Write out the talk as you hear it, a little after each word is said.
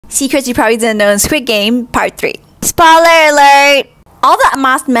Secrets you probably didn't know in Squid Game, Part 3. Spoiler alert! All the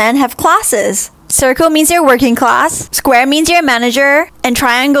masked men have classes. Circle means you're working class, square means you're a manager, and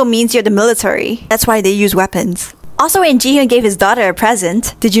triangle means you're the military. That's why they use weapons. Also, when Jihyun gave his daughter a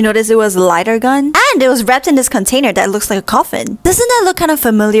present, did you notice it was a lighter gun? And it was wrapped in this container that looks like a coffin. Doesn't that look kind of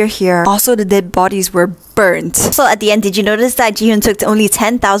familiar here? Also, the dead bodies were burnt. So at the end, did you notice that Jihyun took only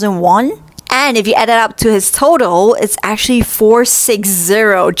 10,000 won? And if you add it up to his total, it's actually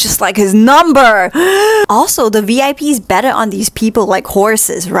 460, just like his number. Also, the VIPs betted on these people like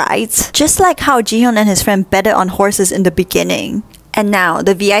horses, right? Just like how Jihyun and his friend betted on horses in the beginning. And now,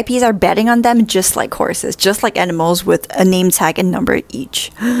 the VIPs are betting on them just like horses, just like animals with a name tag and number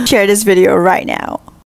each. Share this video right now.